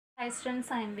Hi students,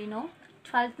 I am Vino.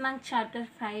 12th month chapter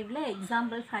 5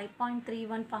 example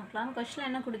 5.31 பார்க்கலாம். question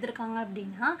என்ன கொடுத்திருக்காங்க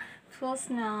அப்படினா first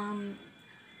நான்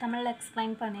தமிழ்ல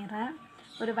explain பண்ணிறேன்.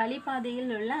 ஒரு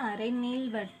வழிபாதையில் உள்ள அரை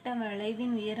நீள்வட்ட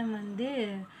வளைவின் உயரம் வந்து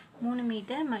 3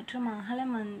 மீட்டர் மற்றும்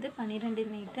அகலம் வந்து 12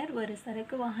 மீட்டர். ஒரு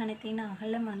சரக்கு வாகனத்தின்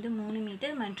அகலம் வந்து 3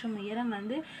 மீட்டர் மற்றும் உயரம்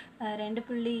வந்து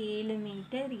 2.7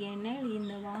 மீட்டர் எனில்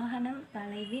இந்த வாகனம்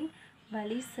வளைவின்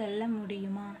வழி செல்ல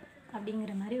முடியுமா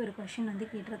அப்படிங்கிற மாதிரி ஒரு क्वेश्चन வந்து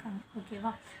கேட்டிருக்காங்க.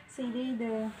 ஓகேவா? ஸோ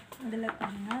இதில்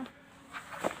பாருங்கள்.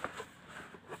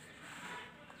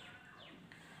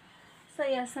 So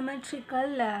a symmetrical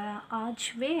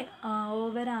archway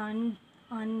over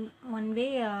one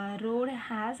way road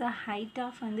has a height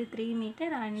of வந்து 3 meter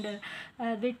and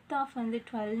width of வந்து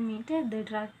 12 meter. The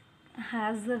truck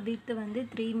has a width வந்து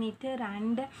 3 meter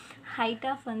and height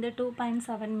of வந்து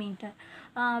 2.7 meter.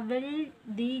 Will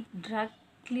the truck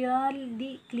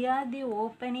clear the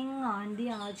opening on the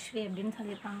archway அப்படின்னு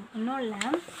சொல்லியிருக்காங்க. இன்னும் இல்லை,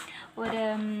 ஒரு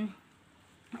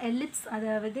ellipse,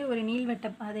 அதாவது ஒரு நீள்வட்ட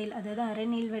பாதையில், அதாவது அரை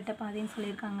நீள்வட்ட பாதைன்னு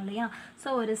சொல்லியிருக்காங்க இல்லையா. ஸோ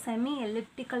ஒரு செமி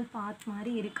எலிப்டிக்கல் பாத்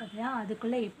மாதிரி இருக்குது.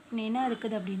 அதுக்குள்ளே என்ன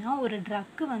இருக்குது அப்படின்னா ஒரு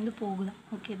ட்ரக்கு வந்து போகுது.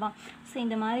 ஓகேவா? ஸோ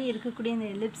இந்த மாதிரி இருக்கக்கூடிய இந்த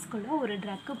எலிப்ஸ்குள்ளே ஒரு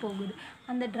ட்ரக்கு போகுது.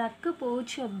 அந்த ட்ரக்கு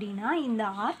போச்சு அப்படின்னா இந்த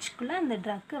ஆர்ச்சுக்குள்ளே அந்த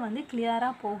ட்ரக்கு வந்து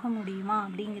கிளியராக போக முடியுமா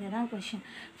அப்படிங்கிறதான் கொஷின்.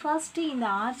 ஃபர்ஸ்ட்டு இந்த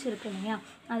ஆர்ச் இருக்கு இல்லையா,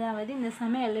 அதாவது இந்த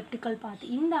செமி எலிப்டிக்கல் பாத்,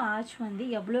 இந்த ஆர்ச் வந்து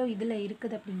எவ்வளோ இதில்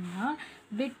இருக்குது அப்படின்னா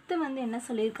விட்த்து வந்து என்ன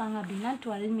சொல்லியிருக்காங்க அப்படின்னா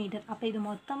 12 மீட்டர். அப்போ இது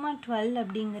மொத்தமாக 12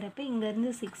 அப்படிங்கிறப்ப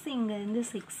இங்கேருந்து 6, இங்கேருந்து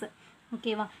 6.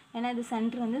 ஓகேவா? ஏன்னா இது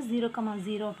சென்டர் வந்து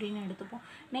 0,0 அப்படின்னு எடுத்துப்போம்.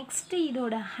 நெக்ஸ்ட்டு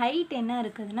இதோட ஹைட் என்ன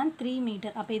இருக்குதுன்னா 3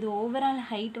 மீட்டர். அப்போ இது ஓவரால்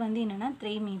ஹைட் வந்து என்னென்னா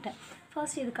 3 மீட்டர்.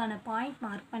 ஃபர்ஸ்ட் இதுக்கான பாயிண்ட்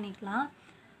மார்க் பண்ணிக்கலாம்.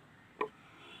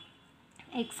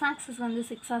 எக்ஸ் ஆக்சிஸ் வந்து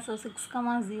 6, ஸோ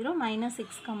 6,0 மைனஸ்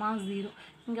 6,0.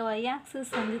 இங்கே ஒய்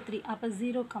ஆக்சிஸ் வந்து 3, அப்போ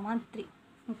 0,3.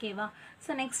 ஓகேவா? ஸோ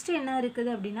நெக்ஸ்ட்டு என்ன இருக்குது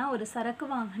அப்படின்னா ஒரு சரக்கு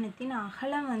வாகனத்தின்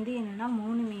அகலம் வந்து என்னென்னா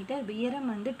 3 மீட்டர், உயரம்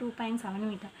வந்து 2.7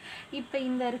 மீட்டர். இப்போ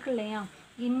இந்த இருக்கு இல்லையா,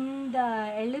 இந்த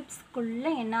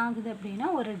எலிப்ஸ்குள்ளே என்ன ஆகுது அப்படின்னா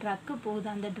ஒரு ட்ரக்கு போகுது.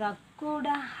 அந்த ட்ரக்கோட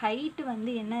ஹைட்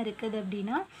வந்து என்ன இருக்குது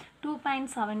அப்படின்னா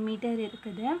 2.7 மீட்டர்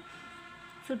இருக்குது.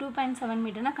 ஸோ 2.7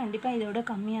 மீட்டர்னால் கண்டிப்பாக இதோட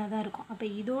கம்மியாக தான் இருக்கும். அப்போ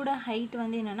இதோட ஹைட்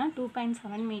வந்து என்னென்னா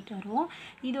 2.7 மீட்டரும்,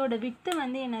 இதோட விட்த்து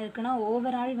வந்து என்ன இருக்குன்னா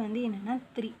ஓவரால் வந்து என்னென்னா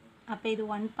 3. அப்போ இது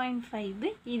 1.5,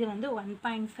 இது வந்து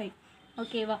 1.5.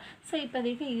 ஓகேவா? ஸோ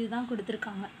இப்போதைக்கு இதுதான்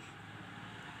கொடுத்துருக்காங்க.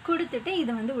 கொடுத்துட்டு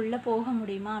இது வந்து உள்ளே போக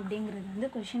முடியுமா அப்படிங்கிறது வந்து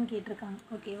கொஷின் கேட்டிருக்காங்க.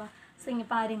 ஓகேவா? ஸோ இங்கே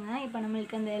பாருங்கள், இப்போ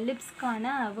நம்மளுக்கு அந்த எலிப்ஸ்க்கான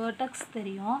வேர்டெக்ஸ்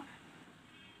தெரியும்.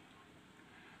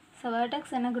 ஸோ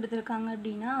வேர்டெக்ஸ் என்ன கொடுத்துருக்காங்க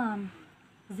அப்படின்னா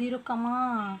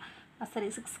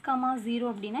 6,0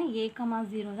 அப்படின்னா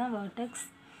A,0 தான் வேர்டெக்ஸ்.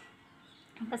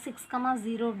 இப்போ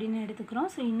 6,0 அப்படின்னு எடுத்துக்கிறோம்.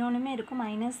 ஸோ இன்னொன்றுமே இருக்கும்,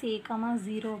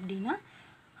 -A,0 அப்படின்னா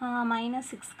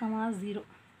 -6,0.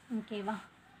 ஓகேவா?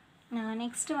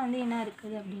 நெக்ஸ்ட்டு வந்து என்ன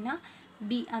இருக்குது அப்படின்னா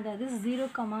B, அதாவது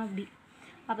 0,B.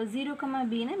 அப்போ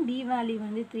 0,Bனா B வேல்யூ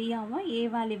வந்து 3 ஆகும், A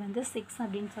வேல்யூ வந்து 6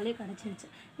 அப்படின்னு சொல்லி கிடச்சிருச்சு.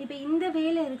 இப்போ இந்த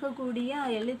வேல இருக்கக்கூடிய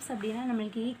எலிப்ஸ் அப்படின்னா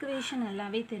நம்மளுக்கு ஈக்குவேஷன்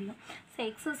நல்லாவே தெரியும். ஸோ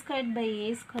x²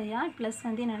 ப்ளஸ்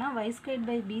வந்து என்னென்னா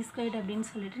y²/b² அப்படின்னு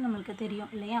சொல்லிட்டு நம்மளுக்கு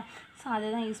தெரியும் இல்லையா. ஸோ அதை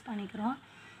தான் யூஸ் பண்ணிக்கிறோம்.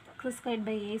 x²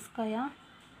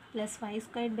 plus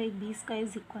y²/b² =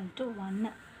 1.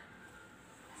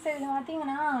 ஸோ இதில்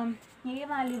பார்த்திங்கன்னா A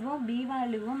வேல்யூவும் B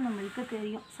வேல்யூவும் நம்மளுக்கு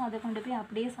தெரியும். ஸோ அதை கொண்டு போய்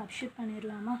அப்படியே சப்ஸ்டியூட்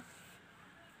பண்ணிடலாமா.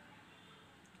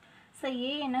 ஸோ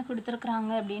A என்ன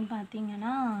கொடுத்துருக்குறாங்க அப்படின்னு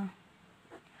பார்த்தீங்கன்னா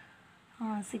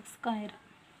 6².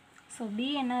 ஸோ B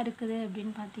என்ன இருக்குது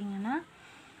அப்படின்னு பார்த்தீங்கன்னா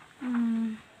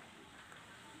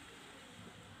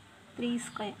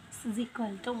 3²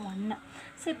 = 1.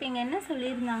 ஸோ இப்போ இங்கே என்ன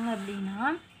சொல்லியிருந்தாங்க அப்படின்னா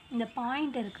இந்த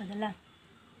பாயிண்ட் இருக்குதுல்ல,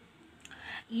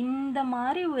 இந்த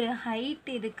மாதிரி ஒரு ஹைட்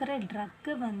இருக்கிற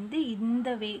ட்ரக்கு வந்து இந்த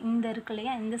இருக்கு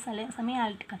இல்லையா, இந்த செமி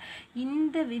எலிப்டிக்கல்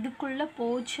இந்த இதுக்குள்ளே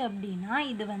போச்சு அப்படின்னா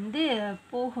இது வந்து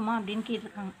போகுமா அப்படின்னு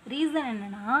கேட்டிருக்காங்க. ரீசன்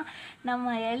என்னென்னா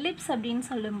நம்ம எலிப்ஸ் அப்படின்னு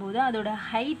சொல்லும்போது அதோட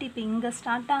ஹைட் இப்போ இங்கே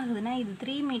ஸ்டார்ட் ஆகுதுன்னா இது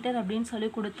 3 மீட்டர் அப்படின்னு சொல்லி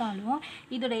கொடுத்தாலும்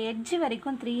இதோட எட்ஜ்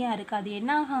வரைக்கும் 3ஆக இருக்குது. அது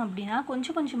என்ன ஆகும் அப்படின்னா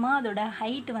கொஞ்சம் கொஞ்சமாக அதோட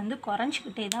ஹைட் வந்து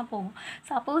குறைஞ்சிக்கிட்டே தான் போகும்.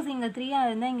 சப்போஸ் இங்கே 3ஆக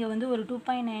இருந்தால் இங்கே வந்து ஒரு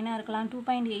 2.9 இருக்கலாம்,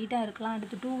 2.8 இருக்கலாம்,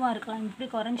 அடுத்து 2 இருக்கலாம், இப்படி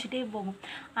குறைஞ்சிட்டே போகும்.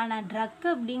 ஆனால் ட்ரக்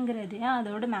அப்படிங்கிறது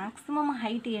அதோட மேக்ஸிமம்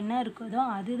ஹைட் என்ன இருக்குதோ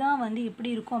அதுதான் வந்து எப்படி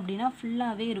இருக்கும் அப்படின்னா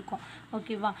ஃபுல்லாகவே இருக்கும்.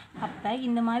 ஓகேவா? அப்போ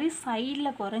இந்த மாதிரி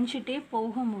சைடில் குறைஞ்சிட்டே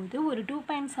போகும்போது ஒரு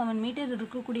 2.7 மீட்டர்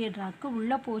இருக்கக்கூடிய ட்ரக்கு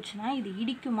உள்ளே போச்சுன்னா இது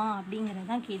இடிக்குமா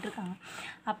அப்படிங்கிறதான் கேட்டிருக்காங்க.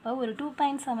 அப்போ ஒரு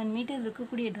 2.7 மீட்டர்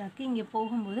இருக்கக்கூடிய ட்ரக்கு இங்கே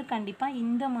போகும்போது கண்டிப்பாக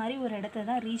இந்த மாதிரி ஒரு இடத்த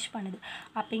தான் ரீச் பண்ணுது.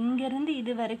 அப்போ இங்கேருந்து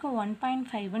இது வரைக்கும்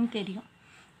 1.5ன்னு தெரியும்.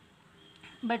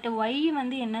 பட் ஒய்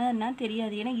வந்து என்னன்னா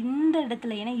தெரியாது. ஏன்னா இந்த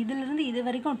இடத்துல ஏன்னா இதிலிருந்து இது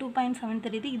வரைக்கும் 2.7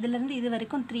 தெரியுது, இதிலேருந்து இது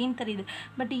வரைக்கும் 3 தெரியுது.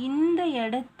 பட் இந்த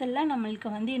இடத்துல நம்மளுக்கு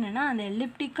வந்து என்னென்னா அந்த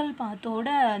எலிப்டிக்கல் பாத்தோட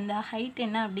அந்த ஹைட்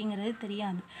என்ன அப்படிங்கிறது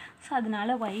தெரியாது. ஸோ அதனால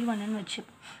y1ன்னு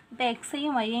வச்சுப்போம். இப்போ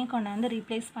எக்ஸையும் ஒய்யையும் கொண்டு வந்து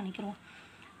ரீப்ளேஸ் பண்ணிக்கிறோம்.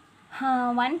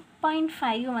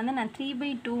 1.5 வந்து நான்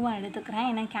 3/2 எடுத்துக்கிறேன்.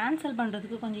 ஏன்னா கேன்சல்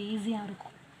பண்ணுறதுக்கு கொஞ்சம் ஈஸியாக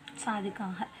இருக்கும். ஸோ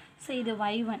அதுக்காக ஸோ இது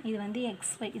y1, இது வந்து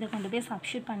xy, இதை கொண்டு போய்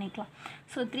சப்ஸ்டியூட் பண்ணிக்கலாம்.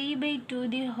 So 3/2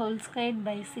 the whole square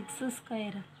by 6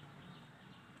 square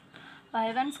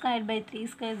y1 square by 3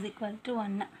 square is equal to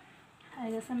 1.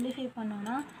 இதை சிம்பிளிஃபை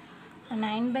பண்ணோன்னா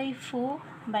 9/4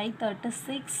 by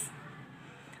 36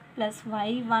 plus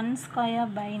y1 square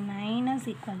by 9 is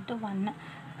equal to 1.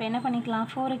 இப்போ என்ன பண்ணிக்கலாம்,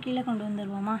 4 கீழே கொண்டு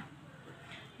வந்துடுவோமா.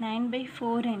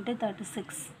 9/4 into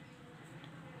 36.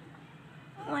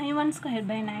 y1 square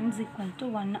by 9 is equal to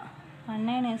 1. 1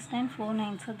 9 is 10, 4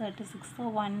 9 are 36. So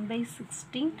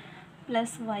 1/16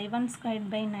 plus y1 squared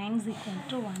by 9 is equal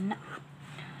to 1.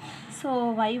 So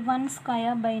y1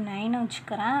 square by 9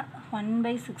 வச்சுக்கிறேன்,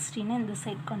 1/16 இந்த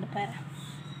side கொண்டு போகிறேன்.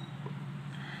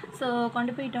 ஸோ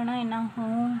கொண்டு போயிட்டோன்னா என்ன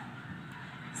ஆகும்,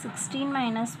 16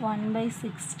 minus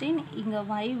 1/16 இங்கே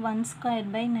y1 square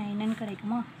by 9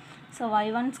 கிடைக்குமா. So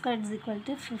y1 squared is equal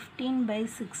to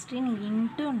 15/16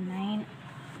 into 9.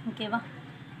 ஓகேவா.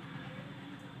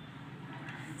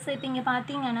 ஸோ இப்போ இங்கே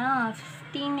பார்த்தீங்கன்னா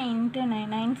 15 into 9,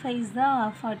 9 5s தான்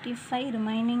 45,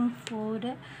 remaining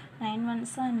 4, 9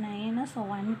 1s are 9, so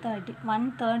 130,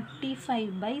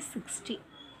 135/60.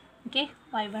 Okay,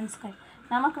 y1 square.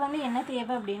 நமக்கு வந்து என்ன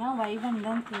தேவை அப்படின்னா y1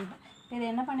 தான் தேவை. இது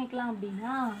என்ன பண்ணிக்கலாம்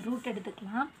அப்படின்னா ரூட்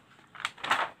எடுத்துக்கலாம்.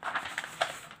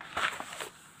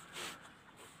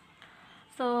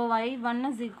 So y1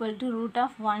 is equal to root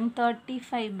of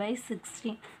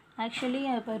 135/16. Actually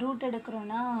இப்போ ரூட்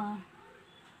எடுக்கிறோன்னா,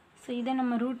 ஸோ இதை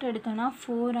நம்ம ரூட் எடுத்தோன்னா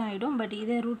 4 ஆகிடும். பட்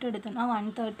இதை ரூட் எடுத்தோன்னா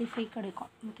 135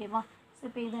 கிடைக்கும். ஓகேவா. ஸோ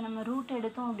இப்போ இதை நம்ம ரூட்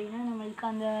எடுத்தோம் அப்படின்னா நம்மளுக்கு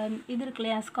அந்த இது இருக்கு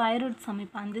இல்லையா, ஸ்கொயர் ரூட்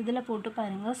சமைப்பு அந்த இதில் போட்டு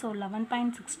பாருங்கள். ஸோ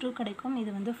 11.62 கிடைக்கும், இது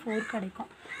வந்து 4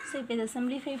 கிடைக்கும். ஸோ இப்போ இதை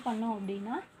சிம்பிளிஃபை பண்ணோம்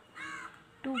அப்படின்னா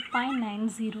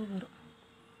 2.90 வரும்.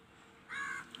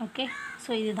 ஓகே, ஸோ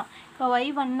இதுதான் இப்போ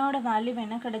y1ஓட வேல்யூ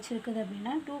என்ன கிடச்சிருக்குது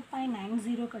அப்படின்னா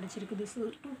 2.90 கிடச்சிருக்குது. ஸோ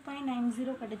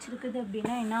 2.90 கிடச்சிருக்குது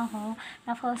அப்படின்னா என்ன ஆகும்,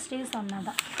 நான் ஃபர்ஸ்டே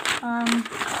சொன்னதான்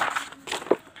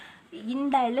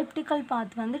இந்த எலிப்டிக்கல்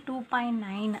பாத் வந்து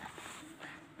 2.9,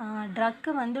 ட்ரக்கு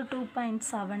வந்து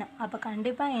 2.7. அப்போ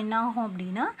கண்டிப்பாக என்ன ஆகும்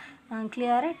அப்படின்னா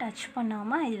கிளியராக டச்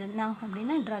பண்ணாமல் இது என்ன ஆகும்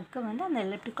அப்படின்னா ட்ரக்கு வந்து அந்த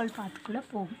எலிப்டிக்கல் பாத்துக்குள்ளே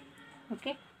போகும்.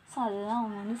 ஓகே, ஸோ அதுதான்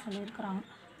அவங்க வந்து சொல்லியிருக்கிறாங்க.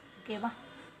 ஓகேவா,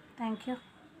 தேங்க்யூ.